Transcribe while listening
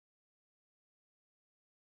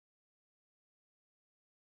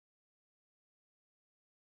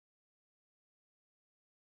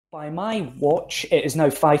By my watch, it is now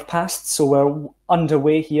 5 past, so we're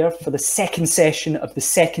underway here for the second session of the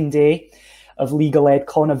second day of Legal Ed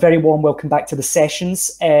Con. A very warm welcome back to the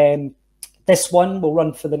sessions. This one will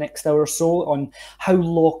run for the next hour or so on how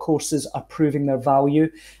law courses are proving their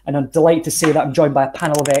value. And I'm delighted to say that I'm joined by a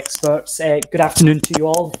panel of experts. Good afternoon to you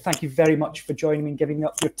all. Thank you very much for joining me and giving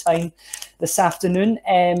up your time this afternoon.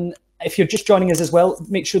 If you're just joining us as well,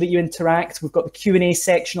 make sure that you interact. We've got the Q&A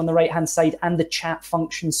section on the right-hand side and the chat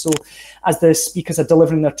function. So as the speakers are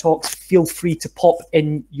delivering their talks, feel free to pop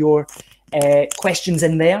in your questions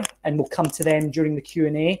in there and we'll come to them during the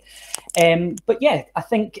Q&A. But yeah, I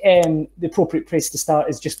think the appropriate place to start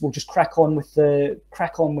is we'll just crack on with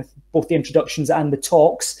both the introductions and the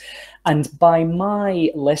talks. And by my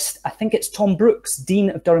list, I think it's Thom Brooks, Dean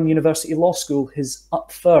of Durham University Law School, who's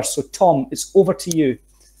up first. So Thom, it's over to you.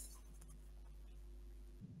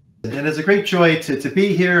 And it's a great joy to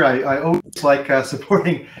be here. I always like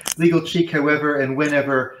supporting Legal Cheek however and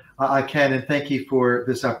whenever I can, and thank you for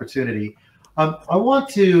this opportunity. I want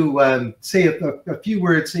to say a few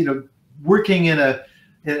words. You know, working in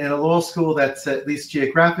a law school that's at least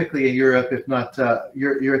geographically in Europe, if not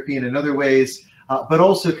European in other ways, but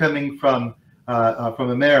also coming from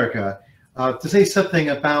America, to say something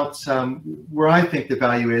about where I think the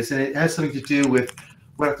value is, and it has something to do with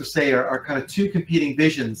what I have to say are kind of two competing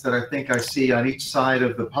visions that I think I see on each side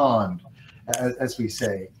of the pond, as we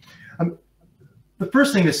say. The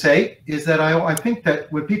first thing to say is that I think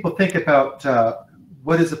that when people think about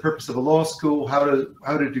what is the purpose of a law school, how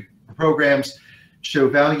do programs show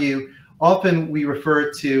value, often we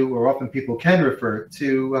refer to, or often people can refer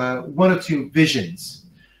to, one of two visions.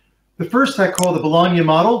 The first I call the Bologna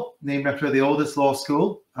model, named after the oldest law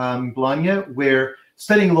school, Bologna, where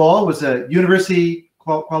studying law was a university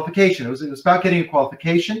qualification. It was about getting a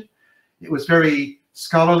qualification. It was very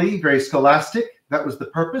scholarly, very scholastic. That was the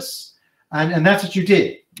purpose. And that's what you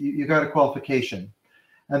did. You got a qualification.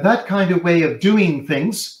 And that kind of way of doing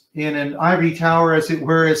things in an ivory tower, as it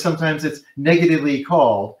were, as sometimes it's negatively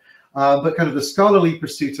called, but kind of the scholarly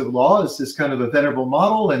pursuits of law is kind of a venerable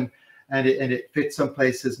model, and it fits some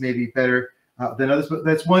places maybe better than others, but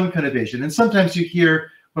that's one kind of vision. And sometimes you hear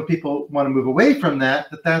when people want to move away from that,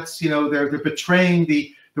 that's, you know, they're betraying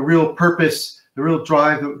the real purpose, the real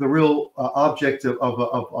drive, the real object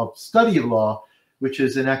of study of law, which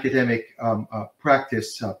is an academic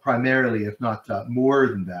practice primarily, if not more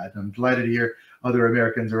than that. I'm delighted to hear other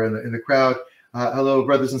Americans are in the crowd. Hello,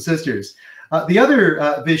 brothers and sisters. The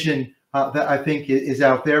other vision that I think is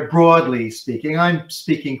out there, broadly speaking, I'm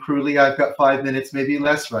speaking crudely. I've got 5 minutes, maybe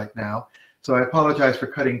less right now. So I apologize for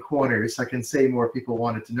cutting corners. I can say more, people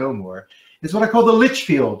wanted to know more. It's what I call the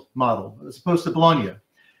Litchfield model, as opposed to Bologna.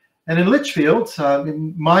 And in Litchfield,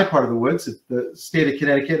 in my part of the woods, the state of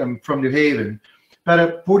Connecticut, I'm from New Haven,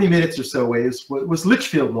 about 40 minutes or so away was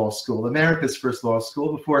Litchfield Law School, America's first law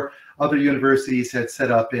school, before other universities had set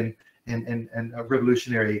up in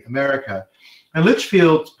revolutionary America. And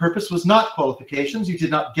Litchfield's purpose was not qualifications. You did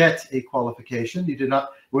not get a qualification. You did not,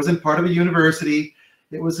 it wasn't part of a university.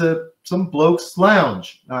 It was some bloke's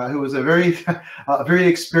lounge who was a very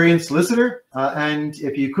experienced solicitor. And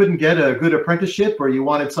if you couldn't get a good apprenticeship or you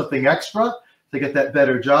wanted something extra to get that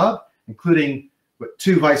better job, including what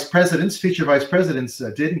two vice presidents, feature vice presidents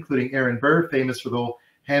did, including Aaron Burr, famous for the whole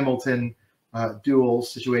Hamilton duel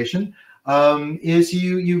situation, is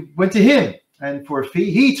you went to him. And for a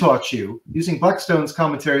fee, he taught you, using Blackstone's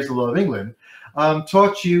Commentaries of the Law of England,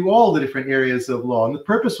 taught you all the different areas of law. And the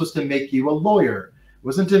purpose was to make you a lawyer. It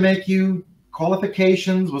wasn't to make you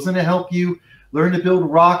qualifications, wasn't to help you learn to build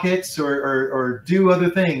rockets or do other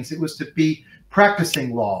things. It was to be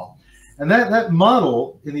practicing law. And that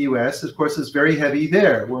model in the US, of course, is very heavy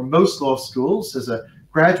there, where most law schools, as a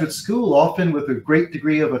graduate school, often with a great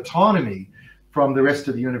degree of autonomy from the rest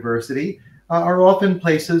of the university, are often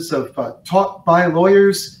places of taught by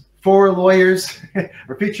lawyers, for lawyers,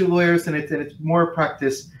 or feature lawyers, and it's more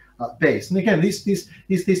practice based. And again, these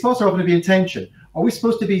thoughts are often to be in tension. Are we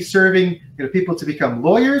supposed to be serving, you know, people to become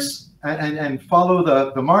lawyers and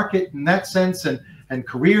follow the market in that sense, and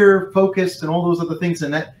career focused and all those other things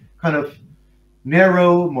in that kind of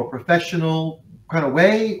narrow, more professional kind of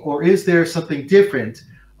way? Or is there something different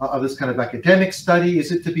of this kind of academic study?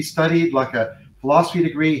 Is it to be studied like a philosophy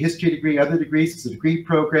degree, history degree, other degrees? It's a degree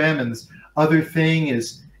program, and this other thing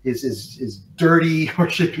is dirty or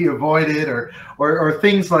should be avoided, or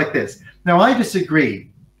things like this. Now, I disagree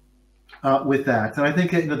with that, and I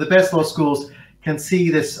think that, you know, the best law schools can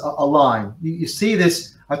see this align. You see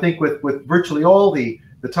this, I think, with virtually all the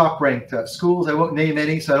top-ranked schools. I won't name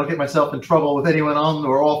any, so I don't get myself in trouble with anyone on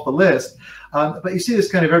or off the list. But you see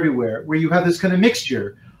this kind of everywhere, where you have this kind of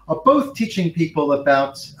mixture both teaching people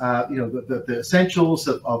about the essentials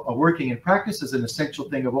of working in practice as an essential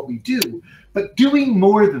thing of what we do, but doing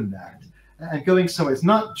more than that and going somewhere. It's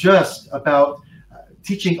not just about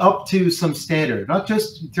teaching up to some standard, not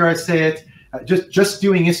just, dare I say it, just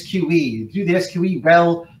doing SQE. Do the SQE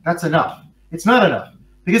well, that's enough. It's not enough,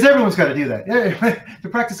 because everyone's got to do that. To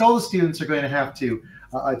practice, all the students are going to have to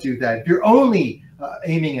do that. If you're only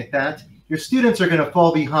aiming at that, your students are going to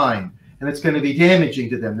fall behind, and it's going to be damaging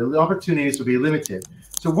to them. The opportunities will be limited.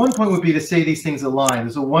 So one point would be to say these things align.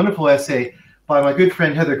 There's a wonderful essay by my good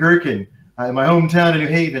friend Heather Gerken in my hometown in New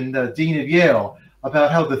Haven, Dean of Yale,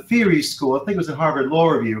 about how the theory school, I think it was in Harvard Law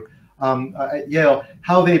Review, at Yale,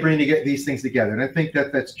 how they bring these things together. And I think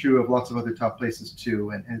that that's true of lots of other top places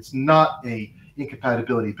too, and it's not a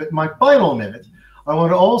incompatibility. But my final minute, I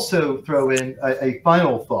want to also throw in a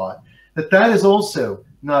final thought, that is also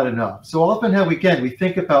not enough. So often how, again, we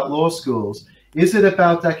think about law schools, is it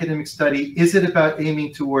about academic study? Is it about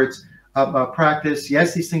aiming towards practice?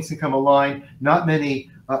 Yes, these things can come aligned. Not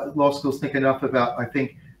many law schools think enough about, I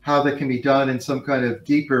think, how that can be done in some kind of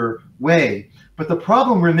deeper way. But the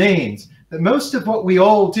problem remains that most of what we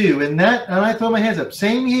all do, and I throw my hands up,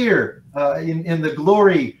 same here in the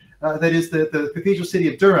glory that is the cathedral city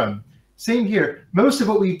of Durham, same here, most of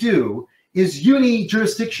what we do is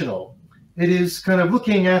uni-jurisdictional. It is kind of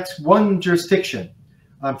looking at one jurisdiction,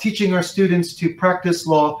 teaching our students to practice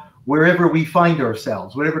law wherever we find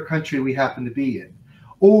ourselves, whatever country we happen to be in.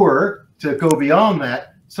 Or, to go beyond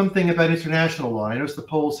that, something about international law. I noticed the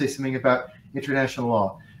polls say something about international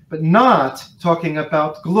law, but not talking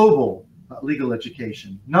about global legal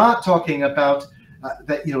education, not talking about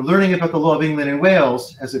learning about the law of England and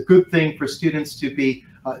Wales as a good thing for students to be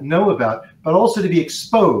know about, but also to be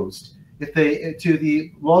exposed to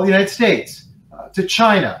the law of the United States, to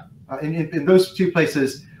China, in those two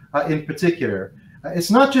places in particular.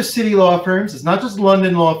 It's not just city law firms, it's not just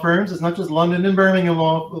London law firms, it's not just London and Birmingham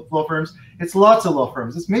law firms, it's lots of law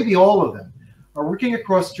firms. It's maybe all of them are working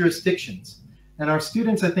across jurisdictions. And our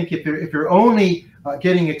students, I think, if you're only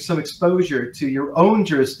getting some exposure to your own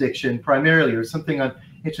jurisdiction primarily, or something on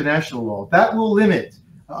international law, that will limit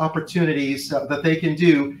opportunities that they can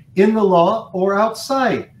do in the law or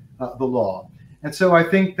outside the law. And so I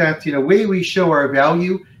think that the way we show our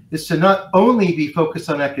value is to not only be focused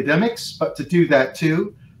on academics, but to do that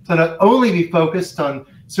too. To not only be focused on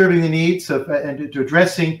serving the needs of and to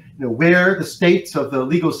addressing where the state of the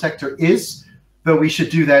legal sector is, though we should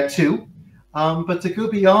do that too. But to go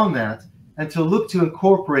beyond that and to look to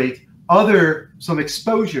incorporate some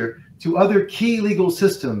exposure to other key legal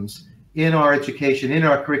systems in our education, in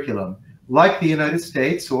our curriculum, like the United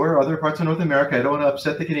States or other parts of North America. I don't want to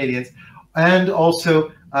upset the Canadians, and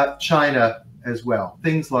also China as well.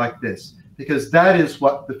 Things like this, because that is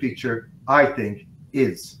what the future, I think,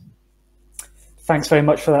 is. Thanks very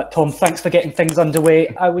much for that, Tom. Thanks for getting things underway.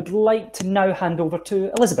 I would like to now hand over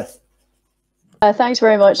to Elizabeth. Thanks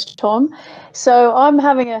very much, Tom. So I'm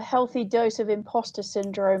having a healthy dose of imposter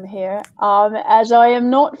syndrome here, as I am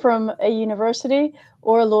not from a university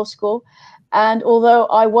or a law school. And although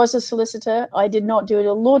I was a solicitor, I did not do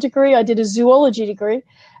a law degree, I did a zoology degree.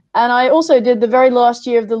 And I also did the very last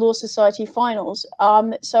year of the Law Society finals.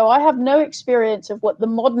 So I have no experience of what the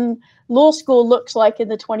modern law school looks like in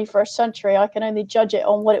the 21st century. I can only judge it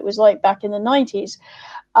on what it was like back in the 90s.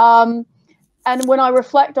 And when I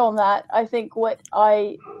reflect on that, I think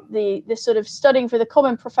the sort of studying for the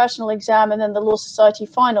common professional exam and then the Law Society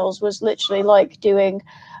finals was literally like doing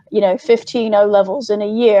 15 O-levels in a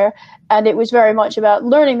year. And it was very much about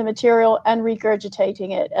learning the material and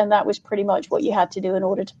regurgitating it. And that was pretty much what you had to do in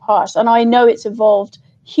order to pass. And I know it's evolved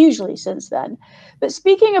hugely since then. But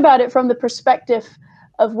speaking about it from the perspective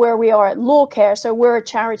of where we are at LawCare, so we're a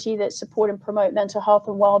charity that support and promote mental health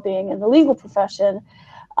and well-being in the legal profession.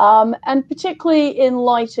 And particularly in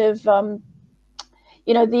light of the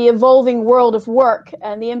evolving world of work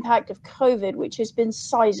and the impact of COVID, which has been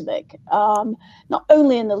seismic, not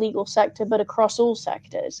only in the legal sector, but across all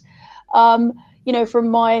sectors. From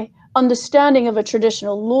my understanding of a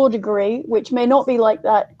traditional law degree, which may not be like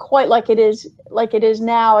that, quite like it is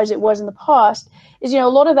now as it was in the past, is, a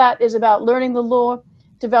lot of that is about learning the law,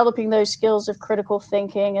 developing those skills of critical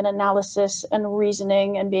thinking and analysis and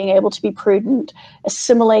reasoning and being able to be prudent,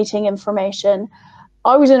 assimilating information.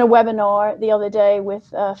 I was in a webinar the other day with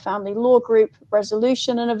a family law group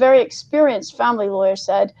resolution, and a very experienced family lawyer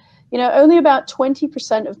said, only about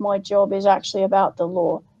 20% of my job is actually about the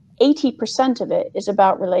law. 80% of it is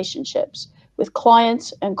about relationships, with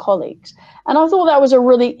clients and colleagues. And I thought that was a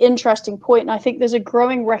really interesting point. And I think there's a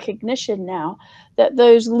growing recognition now that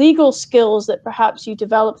those legal skills that perhaps you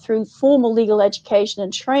develop through formal legal education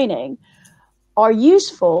and training are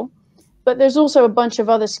useful, but there's also a bunch of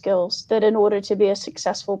other skills that in order to be a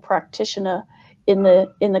successful practitioner in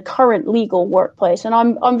the current legal workplace, and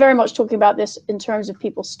I'm very much talking about this in terms of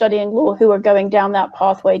people studying law who are going down that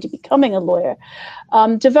pathway to becoming a lawyer,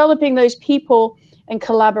 developing those people and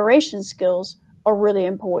collaboration skills are really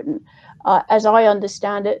important. As I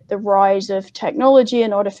understand it, the rise of technology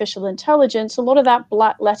and artificial intelligence, a lot of that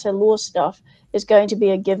black letter law stuff is going to be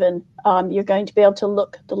a given. You're going to be able to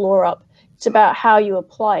look the law up. It's about how you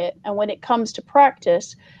apply it. And when it comes to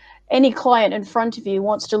practice, any client in front of you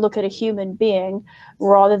wants to look at a human being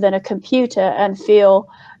rather than a computer and feel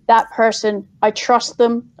that person, I trust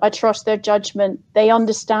them, I trust their judgment, they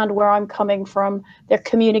understand where I'm coming from, they're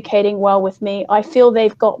communicating well with me, I feel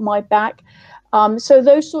they've got my back. So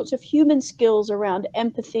those sorts of human skills around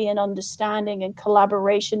empathy and understanding and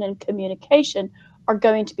collaboration and communication are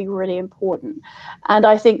going to be really important. And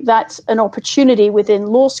I think that's an opportunity within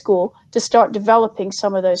law school to start developing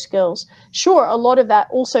some of those skills. Sure, a lot of that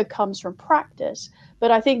also comes from practice,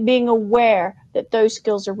 but I think being aware that those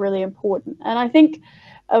skills are really important. And I think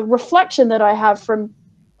a reflection that I have from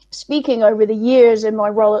speaking over the years in my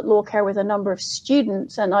role at LawCare with a number of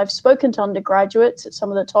students, and I've spoken to undergraduates at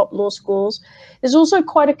some of the top law schools, there's also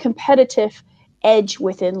quite a competitive edge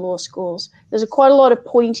within law schools. There's quite a lot of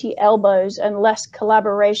pointy elbows and less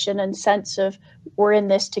collaboration and sense of we're in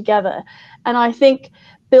this together. And I think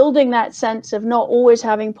building that sense of not always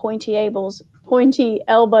having pointy elbows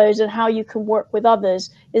and how you can work with others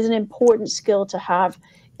is an important skill to have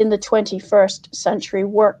in the 21st century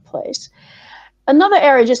workplace. Another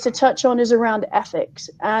area just to touch on is around ethics,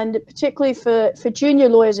 and particularly for junior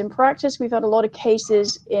lawyers in practice, we've had a lot of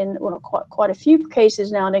cases quite a few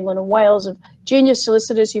cases now in England and Wales of junior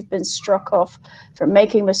solicitors who've been struck off for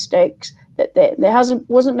making mistakes, that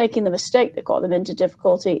wasn't making the mistake that got them into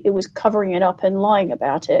difficulty, it was covering it up and lying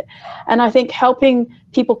about it. And I think helping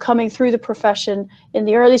people coming through the profession in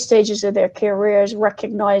the early stages of their careers,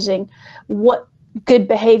 recognizing what good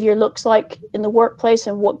behavior looks like in the workplace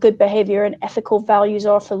and what good behavior and ethical values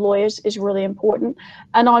are for lawyers is really important.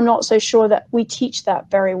 And I'm not so sure that we teach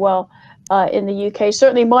that very well in the UK.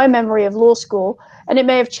 Certainly my memory of law school, and it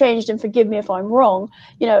may have changed and forgive me if I'm wrong,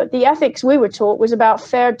 the ethics we were taught was about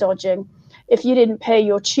fare dodging. If you didn't pay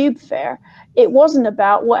your tube fare, it wasn't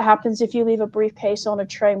about what happens if you leave a briefcase on a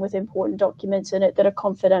train with important documents in it that are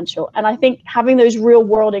confidential. And I think having those real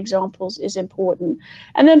world examples is important.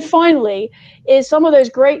 And then finally is some of those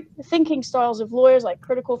great thinking styles of lawyers like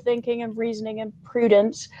critical thinking and reasoning and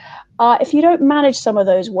prudence. If you don't manage some of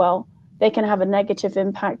those well, they can have a negative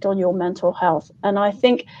impact on your mental health. And I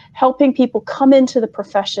think helping people come into the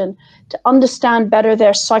profession to understand better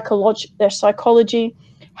their psychology,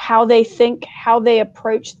 how they think, how they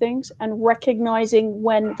approach things, and recognizing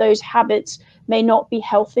when those habits may not be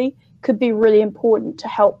healthy could be really important to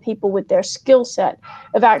help people with their skill set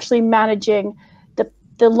of actually managing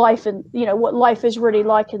the life and what life is really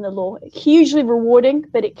like in the law. Hugely rewarding,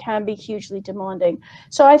 but it can be hugely demanding.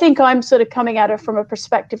 So I think I'm sort of coming at it from a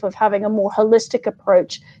perspective of having a more holistic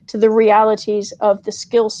approach to the realities of the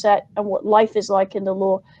skill set and what life is like in the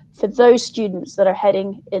law for those students that are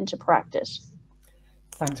heading into practice.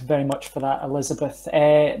 Thanks very much for that, Elizabeth.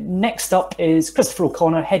 Next up is Christopher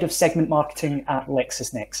O'Connor, Head of Segment Marketing at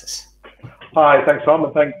LexisNexis. Hi, thanks, Tom,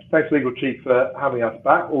 and thanks, Legal Chief, for having us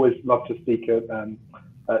back. Always love to speak at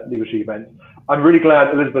Legal Chief events. I'm really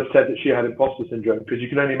glad Elizabeth said that she had imposter syndrome, because you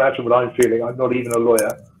can only imagine what I'm feeling. I'm not even a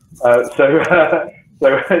lawyer. So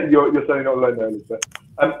you're certainly not alone there, Elizabeth.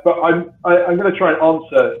 But I'm going to try and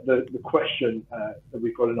answer the question that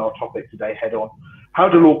we've got in our topic today head on. How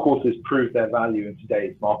do law courses prove their value in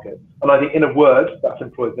today's market? And I think in a word, that's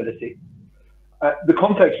employability. The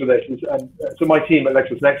context for this is, so my team at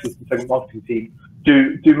LexisNexis, the segment marketing team,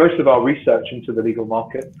 do most of our research into the legal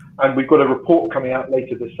market. And we've got a report coming out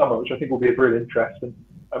later this summer, which I think will be of real interest. And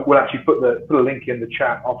we'll actually put a link in the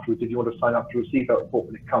chat afterwards if you want to sign up to receive that report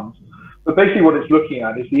when it comes. But basically what it's looking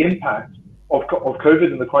at is the impact of COVID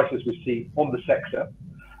and the crisis we see on the sector.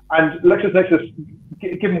 And LexisNexis,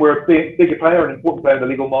 given we're a bigger player, an important player in the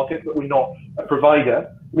legal market, but we're not a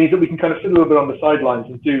provider, means that we can kind of sit a little bit on the sidelines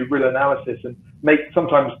and do real analysis and make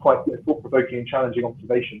sometimes quite thought-provoking and challenging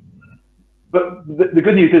observations. But the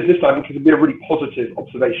good news is this time, which is a really positive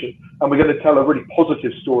observation, and we're going to tell a really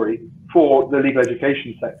positive story for the legal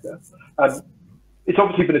education sector. It's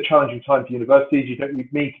obviously been a challenging time for universities. You don't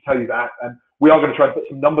need me to tell you that. And we are going to try and put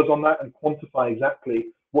some numbers on that and quantify exactly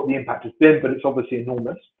what the impact has been, but it's obviously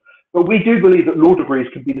enormous. But we do believe that law degrees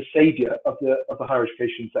can be the saviour of the higher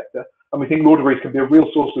education sector, and we think law degrees can be a real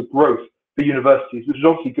source of growth for universities, which is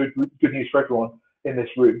obviously good news for everyone in this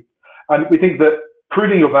room. And we think that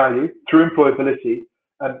proving your value through employability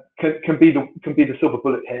can be the silver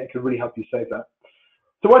bullet here. It can really help you save that.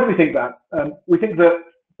 So why do we think that? We think that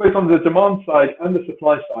both on the demand side and the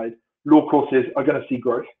supply side, law courses are going to see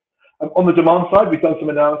growth. On the demand side, we've done some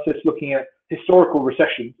analysis looking at historical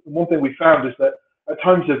recessions. And one thing we found is that at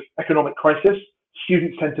times of economic crisis,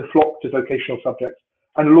 students tend to flock to vocational subjects,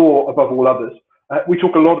 and law above all others. We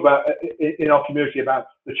talk a lot about in our community about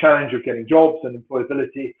the challenge of getting jobs and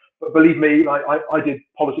employability, but believe me, I did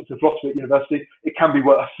politics and philosophy at university, it can be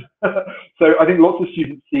worse. So I think lots of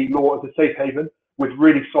students see law as a safe haven with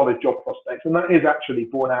really solid job prospects, and that is actually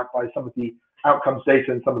borne out by some of the outcomes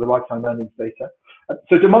data and some of the lifetime earnings data.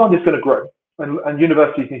 So demand is going to grow, and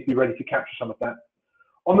universities need to be ready to capture some of that.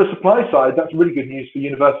 On the supply side, that's really good news for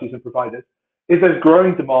universities and providers. If there's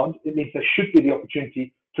growing demand, it means there should be the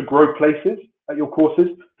opportunity to grow places at your courses,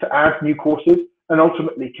 to add new courses, and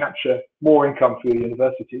ultimately capture more income for your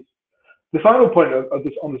universities. The final point of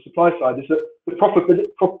this on the supply side is that the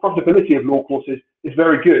profitability of law courses is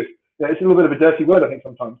very good. It's a little bit of a dirty word, I think,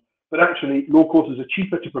 sometimes, but actually law courses are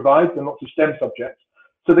cheaper to provide than lots of STEM subjects.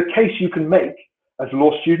 So the case you can make as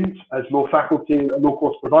law students, as law faculty, and law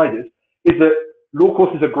course providers is that law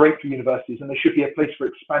courses are great for universities and they should be a place for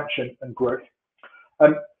expansion and growth.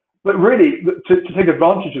 But really, to take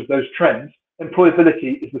advantage of those trends,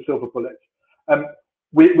 employability is the silver bullet.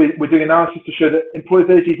 We're doing analysis to show that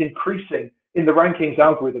employability is increasing in the rankings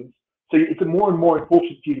algorithms. So it's more and more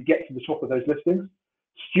important for you to get to the top of those listings.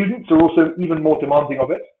 Students are also even more demanding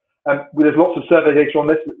of it. There's lots of survey data on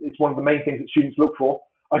this. It's one of the main things that students look for.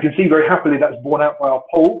 I can see very happily that's borne out by our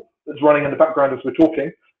poll that's running in the background as we're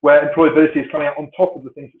talking, where employability is coming out on top of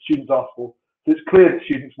the things that students ask for. So it's clear that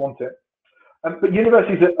students want it. But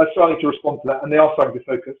universities are starting to respond to that, and they are starting to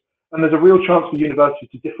focus. And there's a real chance for universities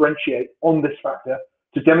to differentiate on this factor,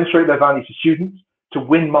 to demonstrate their value to students, to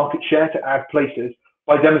win market share, to add places,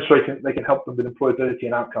 by demonstrating that they can help them with employability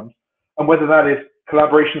and outcomes. And whether that is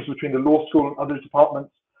collaborations between the law school and other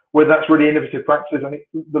departments, whether that's really innovative practices. I think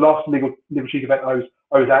the last legal chief event I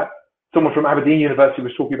was at, someone from Aberdeen University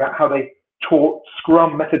was talking about how they taught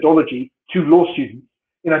Scrum methodology to law students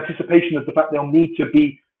in anticipation of the fact they'll need to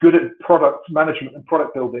be good at product management and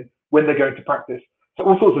product building when they're going to practice. So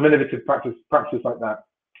all sorts of innovative practices like that.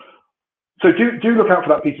 So do look out for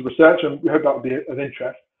that piece of research, and we hope that will be of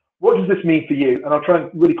interest. What does this mean for you? And I'll try and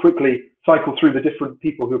really quickly cycle through the different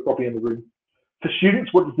people who are probably in the room. For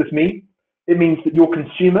students, what does this mean? It means that you're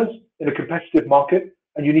consumers in a competitive market,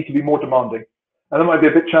 and you need to be more demanding. And that might be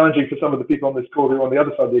a bit challenging for some of the people on this call who are on the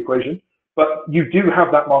other side of the equation, but you do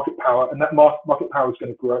have that market power, and that market power is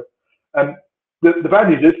going to grow. The bad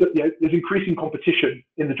news is that there's increasing competition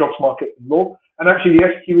in the jobs market in law, and actually the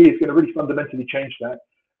SQE is going to really fundamentally change that,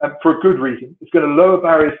 for a good reason. It's going to lower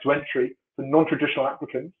barriers to entry for non-traditional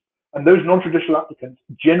applicants, and those non-traditional applicants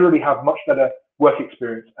generally have much better work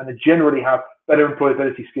experience, and they generally have better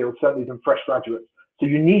employability skills, certainly than fresh graduates. So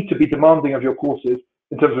you need to be demanding of your courses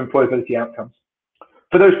in terms of employability outcomes.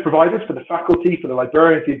 For those providers, for the faculty, for the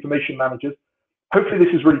librarians, the information managers, hopefully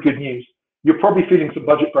this is really good news. You're probably feeling some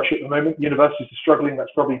budget pressure at the moment. Universities are struggling. That's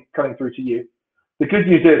probably coming through to you. The good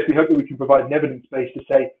news is we hope that we can provide an evidence base to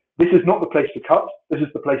say, this is not the place to cut, this is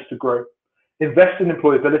the place to grow. Invest in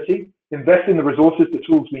employability, invest in the resources, the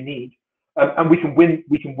tools we need, and we can win,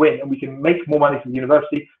 and we can make more money for the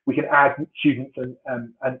university, we can add students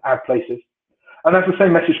and add places. And that's the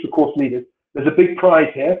same message for course leaders. There's a big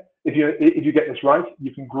prize here. If you get this right,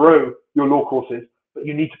 you can grow your law courses, but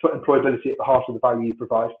you need to put employability at the heart of the value you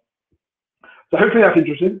provide. So hopefully that's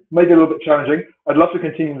interesting, maybe a little bit challenging. I'd love to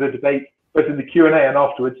continue the debate both in the Q&A and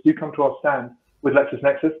afterwards. Do come to our stand with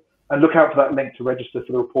LexisNexis and look out for that link to register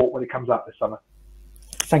for the report when it comes out this summer.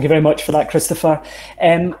 Thank you very much for that, Christopher.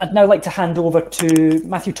 I'd now like to hand over to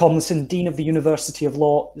Matthew Tomlinson, Dean of the University of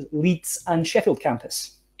Law, Leeds and Sheffield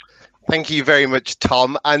campus. Thank you very much,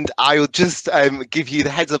 Tom. And I will just give you the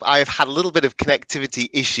heads up. I have had a little bit of connectivity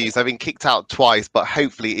issues. I've been kicked out twice, but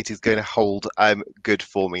hopefully it is going to hold good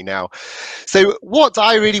for me now. So what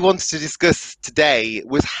I really wanted to discuss today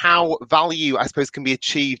was how value, I suppose, can be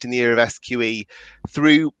achieved in the era of SQE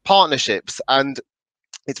through partnerships. And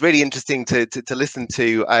it's really interesting to listen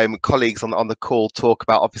to colleagues on the call talk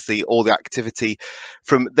about obviously all the activity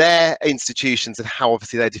from their institutions and how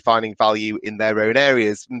obviously they're defining value in their own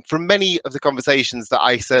areas. And from many of the conversations that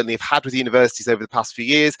I certainly have had with universities over the past few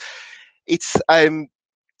years, it's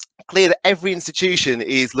clear that every institution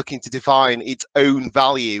is looking to define its own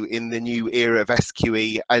value in the new era of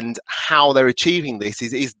SQE, and how they're achieving this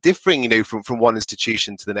is differing, from one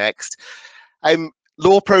institution to the next.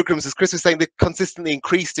 Law programs, as Chris was saying, they've consistently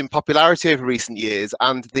increased in popularity over recent years,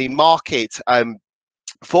 and the market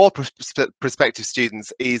for prospective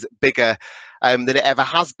students is bigger than it ever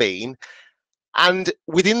has been. And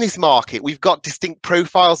within this market, we've got distinct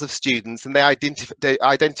profiles of students, and they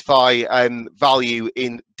identify value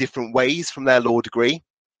in different ways from their law degree.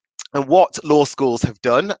 And what law schools have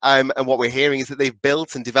done, and what we're hearing, is that they've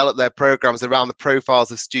built and developed their programs around the profiles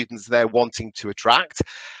of students they're wanting to attract.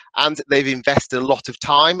 And they've invested a lot of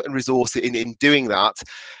time and resource in doing that.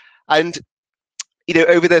 And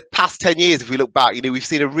over the past 10 years, if we look back, we've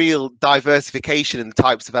seen a real diversification in the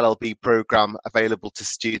types of LLB program available to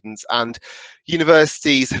students, and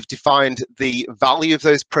universities have defined the value of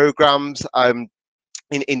those programs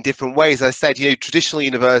in different ways. As I said, traditional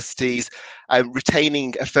universities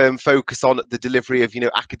retaining a firm focus on the delivery of,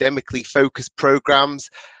 academically focused programs,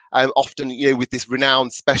 often, with this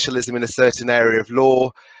renowned specialism in a certain area of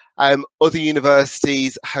law. Other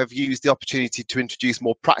universities have used the opportunity to introduce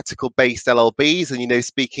more practical-based LLBs, and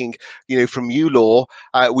speaking, from ULaw,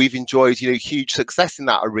 we've enjoyed, huge success in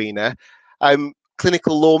that arena.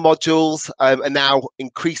 Clinical law modules are now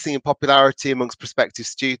increasing in popularity amongst prospective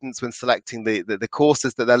students when selecting the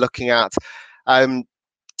courses that they're looking at. In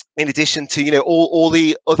addition to all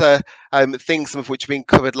the other things, some of which have been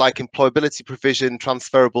covered, like employability provision,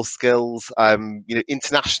 transferable skills,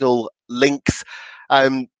 international links,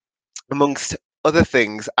 amongst other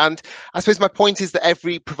things. And I suppose my point is that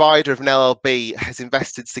every provider of an LLB has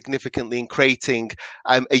invested significantly in creating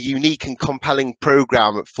a unique and compelling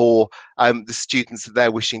program for the students that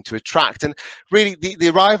they're wishing to attract. And really, the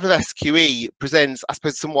arrival of SQE presents, I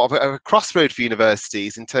suppose, somewhat of a crossroad for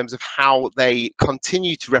universities in terms of how they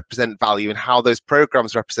continue to represent value and how those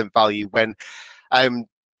programs represent value when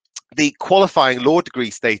the qualifying law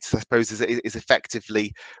degree status, I suppose, is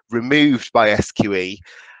effectively removed by SQE.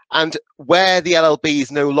 And where the LLB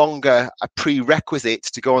is no longer a prerequisite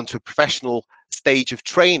to go on to a professional stage of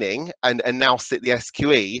training and now sit the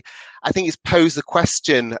SQE, I think it's posed a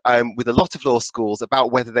question with a lot of law schools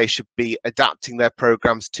about whether they should be adapting their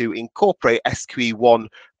programs to incorporate SQE1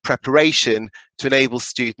 preparation to enable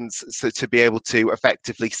students to be able to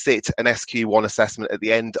effectively sit an SQE1 assessment at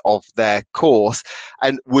the end of their course.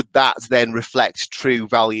 And would that then reflect true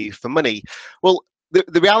value for money? Well,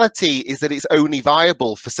 the reality is that it's only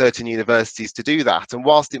viable for certain universities to do that. And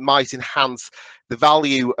whilst it might enhance the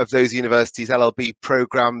value of those universities' LLB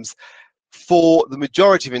programs, for the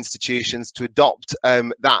majority of institutions to adopt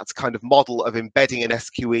that kind of model of embedding an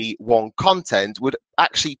SQE1 content would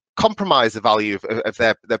actually compromise the value of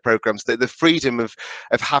their programs, the freedom of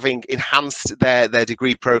having enhanced their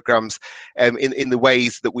degree programs in the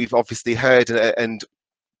ways that we've obviously heard and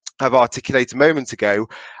have articulated a moment ago,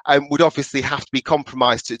 would obviously have to be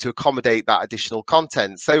compromised to accommodate that additional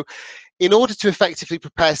content. So in order to effectively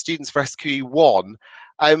prepare students for SQE1,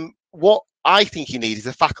 what I think you need is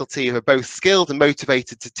a faculty who are both skilled and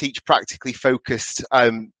motivated to teach practically focused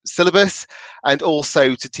syllabus, and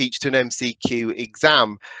also to teach to an MCQ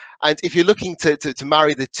exam. And if you're looking to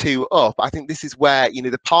marry the two up, I think this is where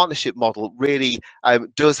the partnership model really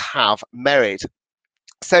does have merit.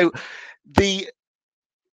 So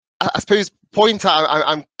I suppose point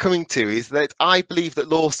I'm coming to is that I believe that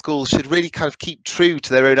law schools should really kind of keep true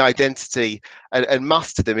to their own identity and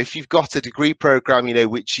master them. If you've got a degree program,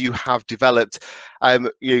 which you have developed,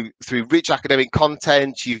 through rich academic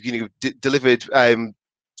content, you've delivered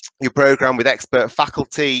your program with expert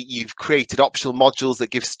faculty, you've created optional modules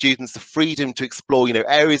that give students the freedom to explore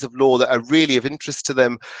areas of law that are really of interest to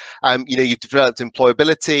them, you've developed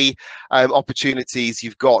employability opportunities,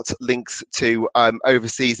 you've got links to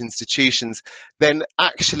overseas institutions, then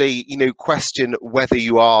actually question whether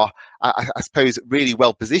you are I suppose really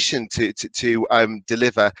well positioned to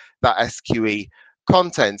deliver that SQE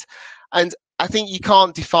content. And I think you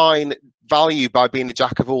can't define value by being a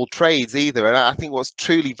jack of all trades either. And I think what's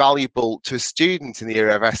truly valuable to a student in the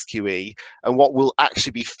area of SQE, and what will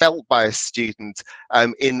actually be felt by a student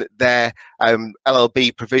in their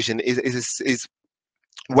LLB provision, is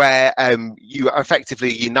where you are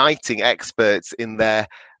effectively uniting experts in their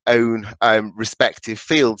own respective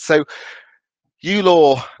fields. So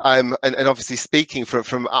ULaw, and obviously speaking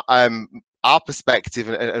from our perspective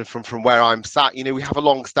and from where I'm sat, we have a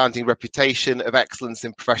long-standing reputation of excellence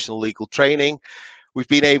in professional legal training. We've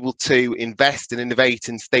been able to invest and innovate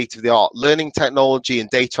in state-of-the-art learning technology and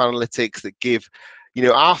data analytics that give you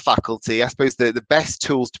know, our faculty, I suppose the best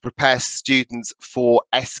tools to prepare students for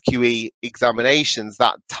SQE examinations,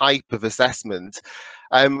 that type of assessment.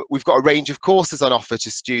 We've got a range of courses on offer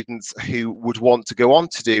to students who would want to go on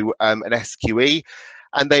to do an SQE,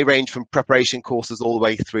 and they range from preparation courses all the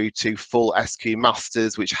way through to full SQE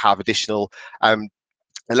masters, which have additional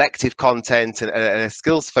elective content and a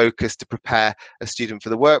skills focus to prepare a student for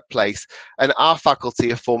the workplace. And our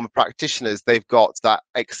faculty are former practitioners. They've got that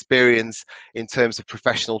experience in terms of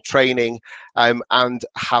professional training, and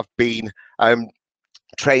have been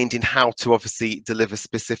trained in how to obviously deliver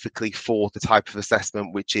specifically for the type of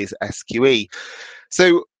assessment which is SQE.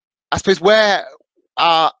 So I suppose where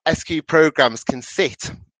our SQE programs can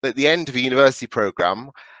sit at the end of a university program,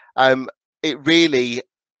 it really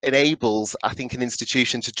enables, I think, an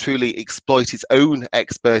institution to truly exploit its own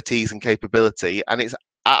expertise and capability, and it's,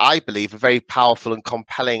 I believe, a very powerful and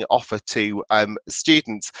compelling offer to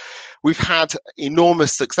students. We've had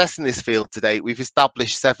enormous success in this field today. We've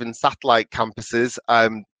established 7 satellite campuses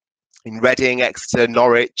in Reading, Exeter,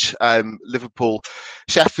 Norwich, Liverpool,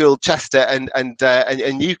 Sheffield, Chester, and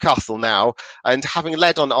Newcastle now. And having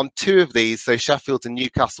led on 2 of these, so Sheffield and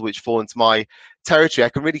Newcastle, which fall into my territory, I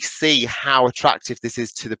can really see how attractive this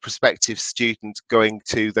is to the prospective student going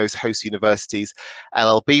to those host universities'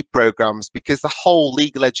 LLB programs, because the whole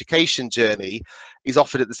legal education journey is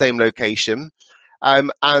offered at the same location.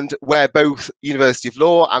 And where both University of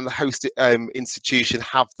Law and the host institution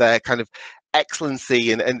have their kind of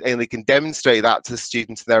excellency, and they can demonstrate that to the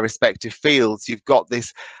students in their respective fields, you've got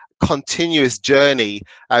this continuous journey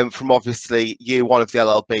from obviously year 1 of the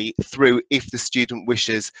LLB through, if the student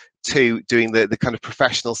wishes, to doing the kind of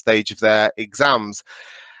professional stage of their exams.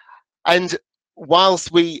 And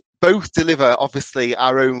whilst we both deliver obviously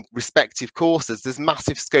our own respective courses, there's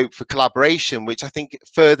massive scope for collaboration, which I think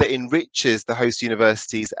further enriches the host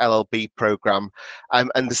university's LLB program,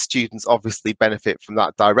 and the students obviously benefit from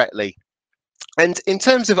that directly. And in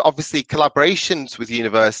terms of obviously collaborations with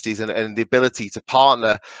universities and the ability to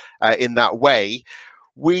partner in that way,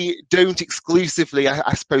 we don't exclusively,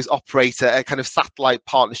 I suppose, operate a kind of satellite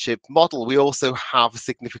partnership model. We also have a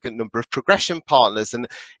significant number of progression partners, and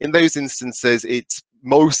in those instances, it's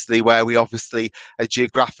mostly where we obviously are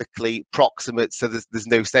geographically proximate, so there's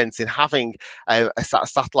no sense in having a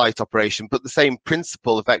satellite operation, but the same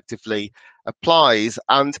principle effectively applies.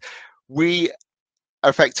 And we are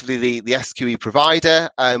effectively the SQE provider.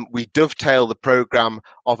 We dovetail the program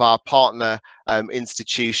of our partner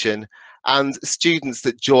institution, and students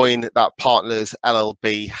that join that partner's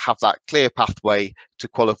LLB have that clear pathway to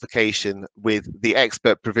qualification with the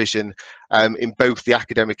expert provision in both the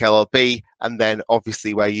academic LLB and then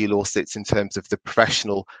obviously where ULaw sits in terms of the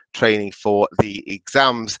professional training for the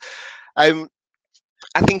exams.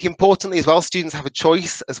 I think importantly as well, students have a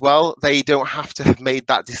choice as well. They don't have to have made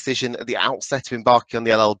that decision at the outset of embarking on the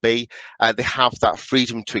LLB. They have that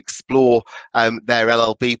freedom to explore their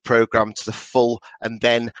LLB program to the full, and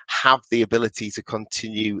then have the ability to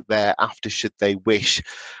continue thereafter should they wish.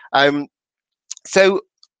 So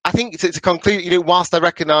I think to conclude, you know, whilst I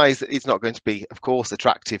recognise that it's not going to be, of course,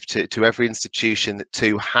 attractive to every institution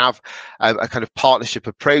to have a kind of partnership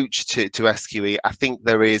approach to SQE, I think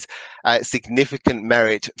there is significant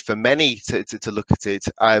merit for many to look at it.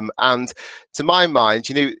 And to my mind,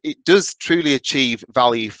 you know, it does truly achieve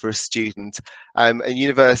value for a student. And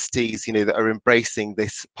universities, you know, that are embracing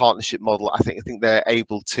this partnership model, I think they're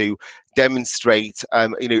able to demonstrate,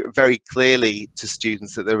 you know, very clearly to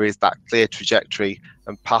students that there is that clear trajectory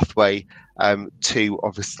and pathway to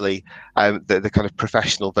obviously the kind of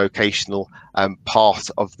professional vocational part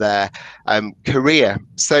of their career.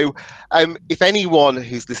 So if anyone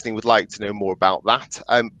who's listening would like to know more about that,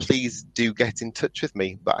 please do get in touch with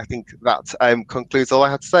me. But I think that concludes all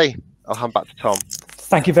I had to say. I'll hand back to Tom.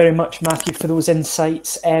 Thank you very much, Matthew, for those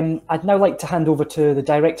insights. I'd now like to hand over to the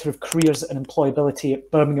Director of Careers and Employability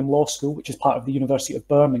at Birmingham Law School, which is part of the University of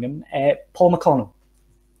Birmingham, Paul McConnell.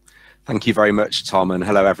 Thank you very much, Tom, and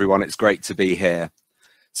hello everyone. It's great to be here.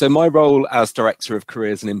 So my role as Director of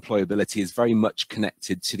Careers and Employability is very much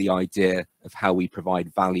connected to the idea of how we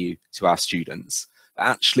provide value to our students.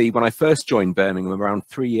 Actually, when I first joined Birmingham around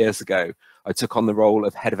 3 years ago, I took on the role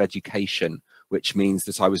of Head of Education, which means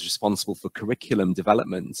that I was responsible for curriculum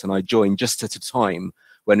development, and I joined just at a time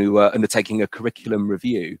when we were undertaking a curriculum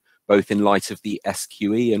review, both in light of the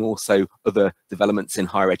SQE and also other developments in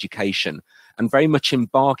higher education, and very much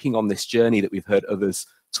embarking on this journey that we've heard others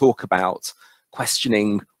talk about,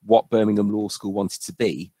 questioning what Birmingham Law School wanted to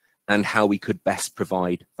be and how we could best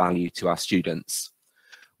provide value to our students.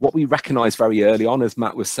 What we recognised very early on, as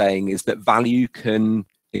Matt was saying, is that value can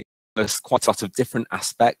quite a lot of different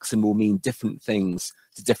aspects and will mean different things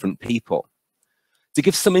to different people. To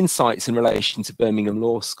give some insights in relation to Birmingham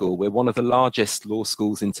Law School, we're one of the largest law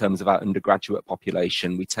schools in terms of our undergraduate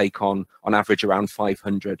population. We take on average, around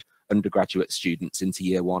 500 undergraduate students into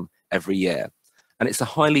year one every year. And it's a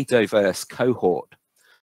highly diverse cohort.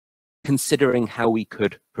 Considering how we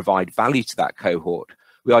could provide value to that cohort,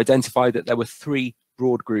 we identified that there were three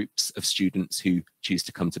broad groups of students who choose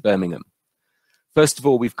to come to Birmingham. First of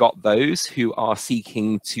all, we've got those who are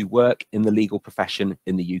seeking to work in the legal profession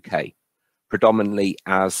in the UK, predominantly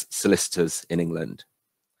as solicitors in England.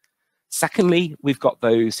 Secondly, we've got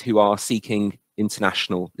those who are seeking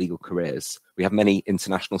international legal careers. We have many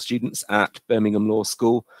international students at Birmingham Law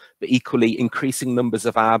School, but equally increasing numbers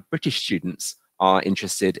of our British students are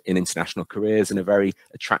interested in international careers and are very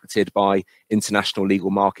attracted by international legal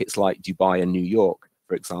markets like Dubai and New York,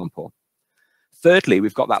 for example. Thirdly,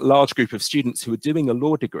 we've got that large group of students who are doing a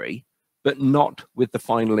law degree, but not with the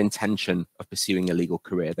final intention of pursuing a legal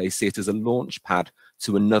career. They see it as a launch pad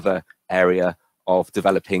to another area of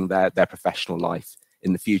developing their professional life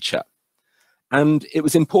in the future. And it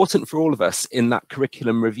was important for all of us in that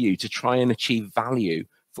curriculum review to try and achieve value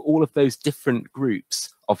for all of those different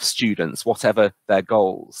groups of students, whatever their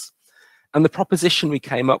goals. And the proposition we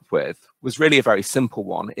came up with was really a very simple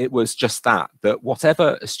one. It was just that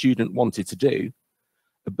whatever a student wanted to do,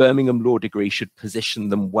 a Birmingham law degree should position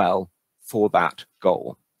them well for that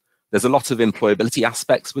goal. There's a lot of employability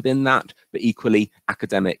aspects within that, but equally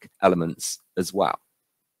academic elements as well.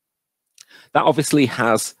 That obviously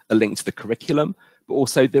has a link to the curriculum, but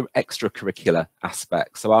also the extracurricular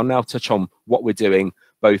aspects. So I'll now touch on what we're doing,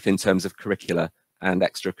 both in terms of curricular and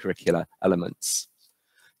extracurricular elements.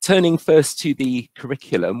 Turning first to the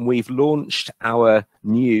curriculum, we've launched our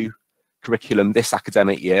new curriculum this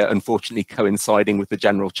academic year, unfortunately coinciding with the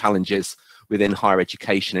general challenges within higher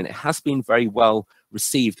education, and it has been very well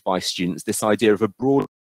received by students, this idea of a broad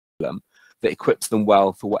curriculum that equips them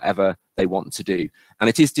well for whatever they want to do. And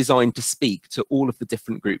it is designed to speak to all of the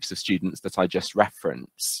different groups of students that I just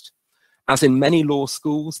referenced. As in many law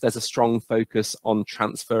schools, there's a strong focus on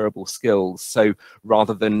transferable skills. So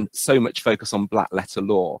rather than so much focus on black letter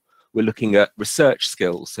law, we're looking at research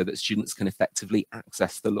skills so that students can effectively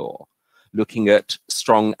access the law, looking at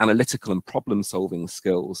strong analytical and problem solving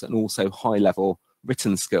skills, and also high level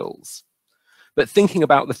written skills. But thinking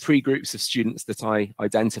about the three groups of students that I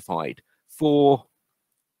identified, for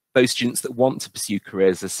those students that want to pursue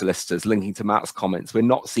careers as solicitors, linking to Matt's comments, we're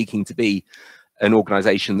not seeking to be an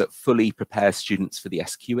organisation that fully prepares students for the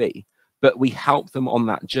SQE, but we help them on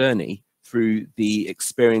that journey through the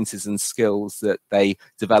experiences and skills that they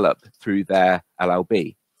develop through their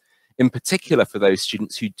LLB. In particular, for those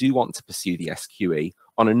students who do want to pursue the SQE,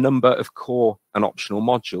 on a number of core and optional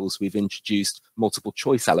modules, we've introduced multiple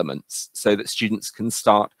choice elements so that students can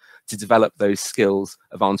start to develop those skills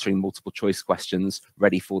of answering multiple choice questions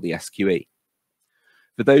ready for the SQE.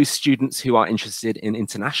 For those students who are interested in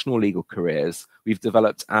international legal careers, we've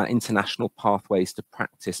developed our International Pathways to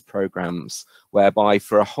Practice programs, whereby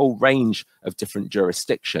for a whole range of different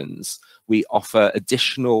jurisdictions, we offer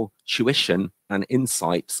additional tuition and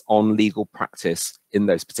insights on legal practice in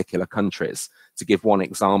those particular countries. To give one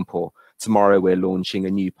example, tomorrow we're launching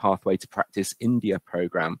a new Pathway to Practice India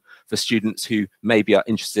program for students who maybe are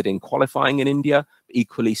interested in qualifying in India, but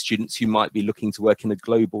equally students who might be looking to work in a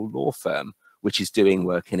global law firm which is doing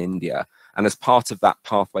work in India. And as part of that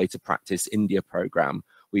Pathway to Practice India program,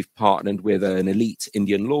 we've partnered with an elite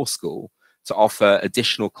Indian law school to offer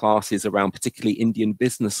additional classes around particularly Indian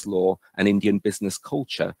business law and Indian business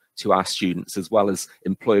culture to our students, as well as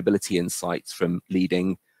employability insights from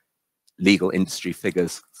leading legal industry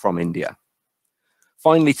figures from India.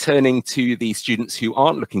 Finally, turning to the students who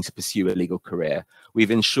aren't looking to pursue a legal career, we've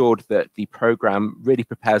ensured that the program really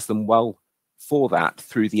prepares them well for that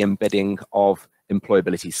through the embedding of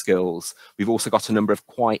employability skills. We've also got a number of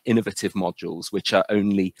quite innovative modules which are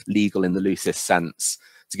only legal in the loosest sense.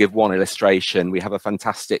 To give one illustration, we have a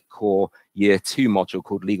fantastic core year 2 module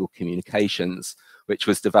called Legal Communications, which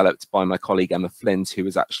was developed by my colleague Emma Flint, who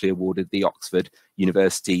was actually awarded the Oxford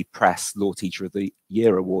University Press Law Teacher of the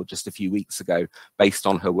Year award just a few weeks ago, based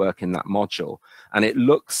on her work in that module. And it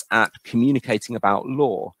looks at communicating about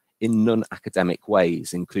law in non-academic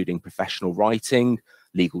ways, including professional writing,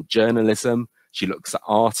 legal journalism. She looks at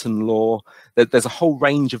art and law. There's a whole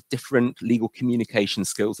range of different legal communication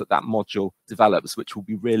skills that that module develops, which will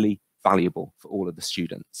be really valuable for all of the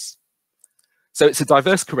students. So it's a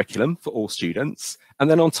diverse curriculum for all students. And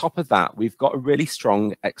then on top of that, we've got a really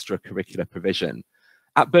strong extracurricular provision.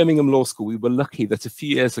 At Birmingham Law School, we were lucky that a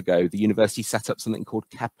few years ago, the university set up something called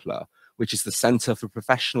Kepler, which is the Centre for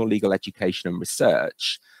Professional Legal Education and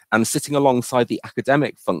Research. And sitting alongside the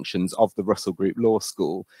academic functions of the Russell Group Law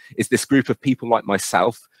School is this group of people like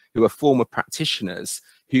myself, who are former practitioners,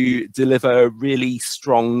 who deliver really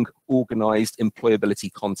strong, organised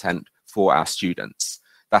employability content for our students.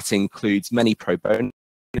 That includes many pro bono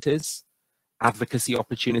opportunities, advocacy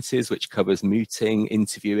opportunities, which covers mooting,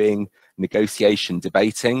 interviewing, negotiation,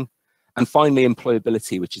 debating, and finally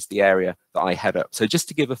employability, which is the area that I head up. So just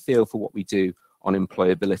to give a feel for what we do on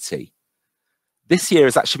employability. This year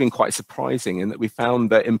has actually been quite surprising in that we found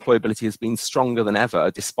that employability has been stronger than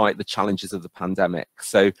ever despite the challenges of the pandemic.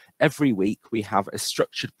 So every week we have a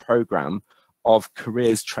structured program of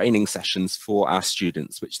careers training sessions for our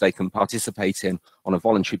students, which they can participate in on a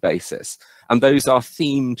voluntary basis. And those are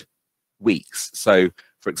themed weeks. So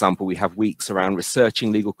for example, we have weeks around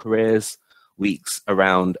researching legal careers, weeks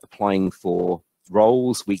around applying for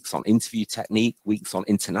roles, weeks on interview technique, weeks on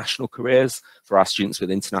international careers for our students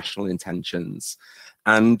with international intentions.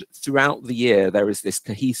 And throughout the year, there is this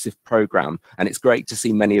cohesive program, and it's great to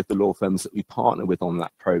see many of the law firms that we partner with on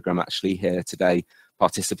that program actually here today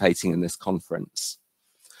participating in this conference.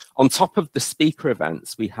 On top of the speaker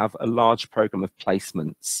events, we have a large program of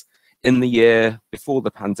placements. In the year before the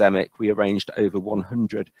pandemic, we arranged over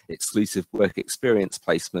 100 exclusive work experience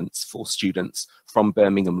placements for students from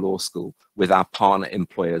Birmingham Law School with our partner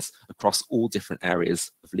employers across all different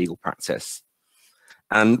areas of legal practice.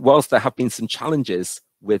 And whilst there have been some challenges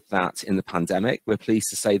with that in the pandemic, we're pleased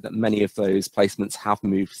to say that many of those placements have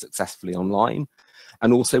moved successfully online.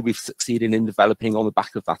 And also we've succeeded in developing on the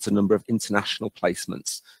back of that a number of international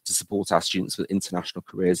placements to support our students with international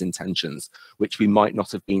careers intentions, which we might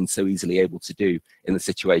not have been so easily able to do in the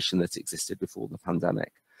situation that existed before the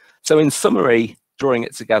pandemic. So in summary, drawing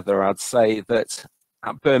it together, I'd say that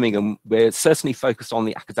at Birmingham, we're certainly focused on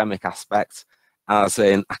the academic aspect as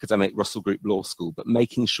an academic Russell Group Law School, but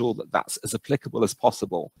making sure that that's as applicable as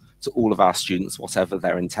possible to all of our students, whatever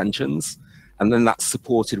their intentions. And then that's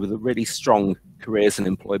supported with a really strong careers and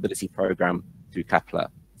employability program through Kepler.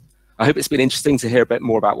 I hope it's been interesting to hear a bit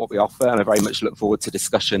more about what we offer, and I very much look forward to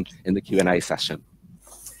discussion in the Q&A session.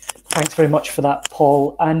 Thanks very much for that,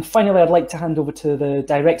 Paul. And finally, I'd like to hand over to the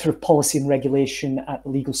Director of Policy and Regulation at the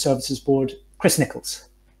Legal Services Board, Chris Nichols.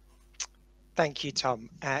 Thank you, Tom.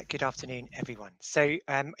 Good afternoon, everyone. So,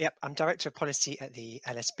 yep, I'm Director of Policy at the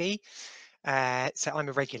LSB. So I'm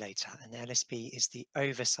a regulator, and the LSB is the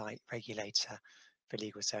oversight regulator for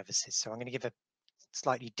legal services. So I'm going to give a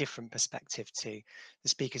slightly different perspective to the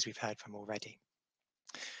speakers we've heard from already.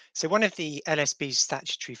 So one of the LSB's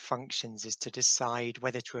statutory functions is to decide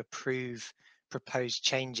whether to approve proposed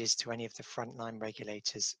changes to any of the frontline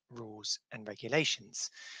regulators' rules and regulations.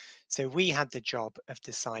 So we had the job of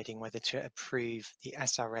deciding whether to approve the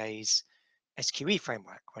SRA's SQE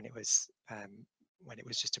framework when it was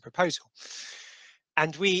just a proposal.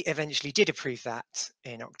 And we eventually did approve that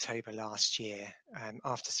in October last year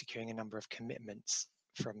after securing a number of commitments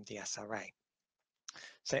from the SRA.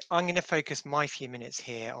 So I'm going to focus my few minutes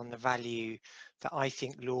here on the value that I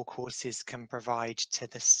think law courses can provide to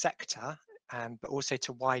the sector, but also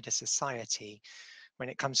to wider society when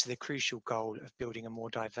it comes to the crucial goal of building a more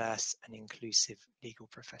diverse and inclusive legal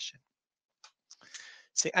profession.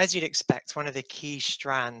 So as you'd expect, one of the key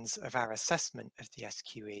strands of our assessment of the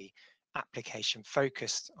SQE application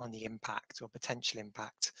focused on the impact or potential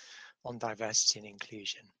impact on diversity and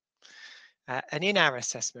inclusion. And in our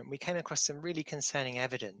assessment, we came across some really concerning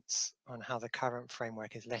evidence on how the current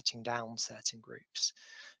framework is letting down certain groups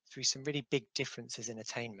through some really big differences in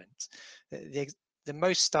attainment. The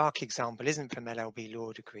most stark example isn't from LLB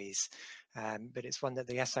law degrees, but it's one that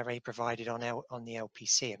the SRA provided on the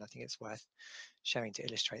LPC, and I think it's worth showing to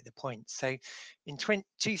illustrate the point. So in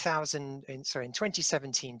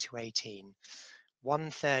 2017 to 18,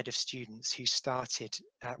 one third of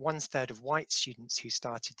white students who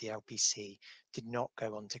started the LPC did not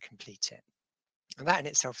go on to complete it. And that in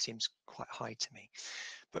itself seems quite high to me.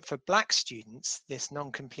 But for black students, this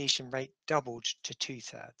non-completion rate doubled to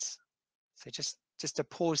 2/3. So just to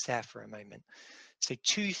pause there for a moment. So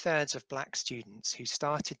 2/3 of black students who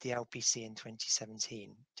started the LPC in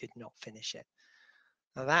 2017 did not finish it.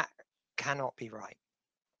 Now that cannot be right.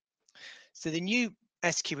 So the new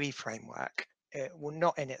SQE framework will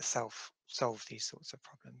not in itself solve these sorts of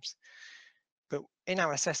problems. But in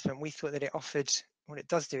our assessment, we thought that what it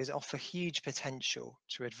does do is offer huge potential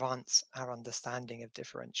to advance our understanding of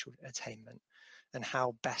differential attainment and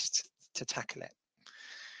how best to tackle it.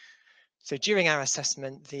 So during our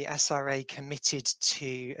assessment, the SRA committed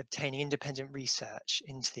to obtaining independent research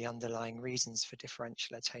into the underlying reasons for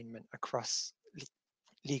differential attainment across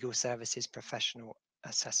legal services professional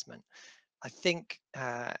assessment. I think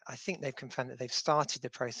they've confirmed that they've started the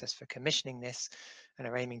process for commissioning this and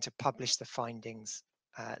are aiming to publish the findings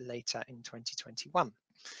later in 2021.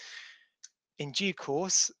 In due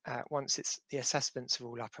course, once the assessments are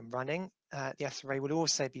all up and running, the FRA will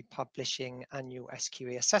also be publishing annual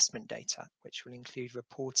SQE assessment data, which will include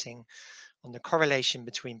reporting on the correlation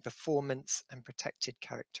between performance and protected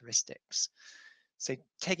characteristics. So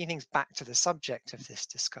taking things back to the subject of this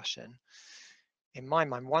discussion, in my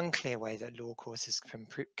mind, one clear way that law courses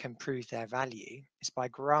can prove their value is by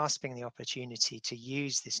grasping the opportunity to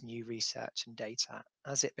use this new research and data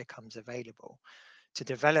as it becomes available to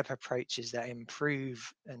develop approaches that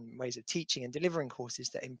improve and ways of teaching and delivering courses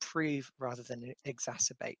that improve rather than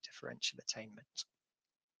exacerbate differential attainment.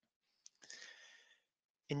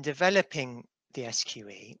 In developing the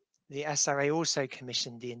SQE, the SRA also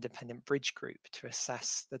commissioned the independent Bridge Group to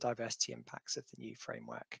assess the diversity impacts of the new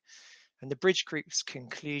framework. And the Bridge Group's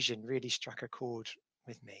conclusion really struck a chord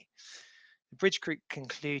with me. The Bridge Group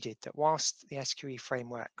concluded that whilst the SQE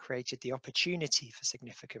framework created the opportunity for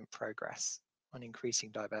significant progress on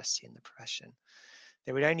increasing diversity in the profession,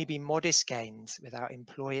 there would only be modest gains without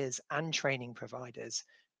employers and training providers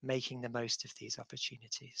making the most of these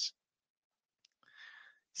opportunities.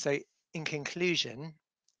 So in conclusion,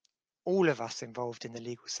 all of us involved in the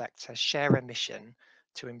legal sector share a mission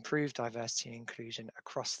to improve diversity and inclusion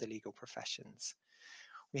across the legal professions.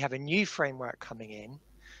 We have a new framework coming in,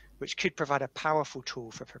 which could provide a powerful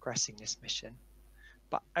tool for progressing this mission,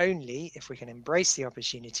 but only if we can embrace the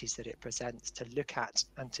opportunities that it presents to look at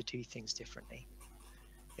and to do things differently.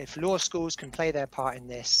 If law schools can play their part in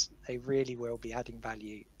this, they really will be adding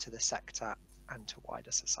value to the sector and to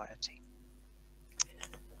wider society.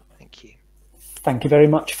 Thank you. Thank you very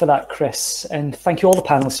much for that, Chris. And thank you all the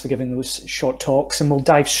panelists for giving those short talks. And we'll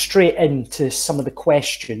dive straight into some of the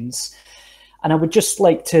questions. And I would just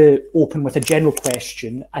like to open with a general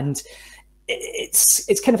question. And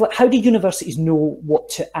it's kind of like, how do universities know what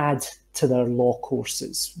to add to their law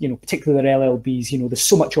courses? You know, particularly their LLBs, you know, there's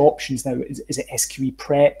so much options now. Is it SQE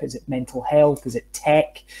prep? Is it mental health? Is it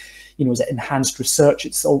tech? You know, is it enhanced research?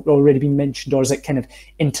 It's already been mentioned, or is it kind of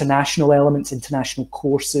international elements, international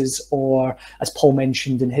courses, or as Paul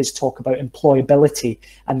mentioned in his talk about employability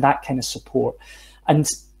and that kind of support? And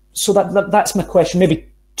so that's my question. Maybe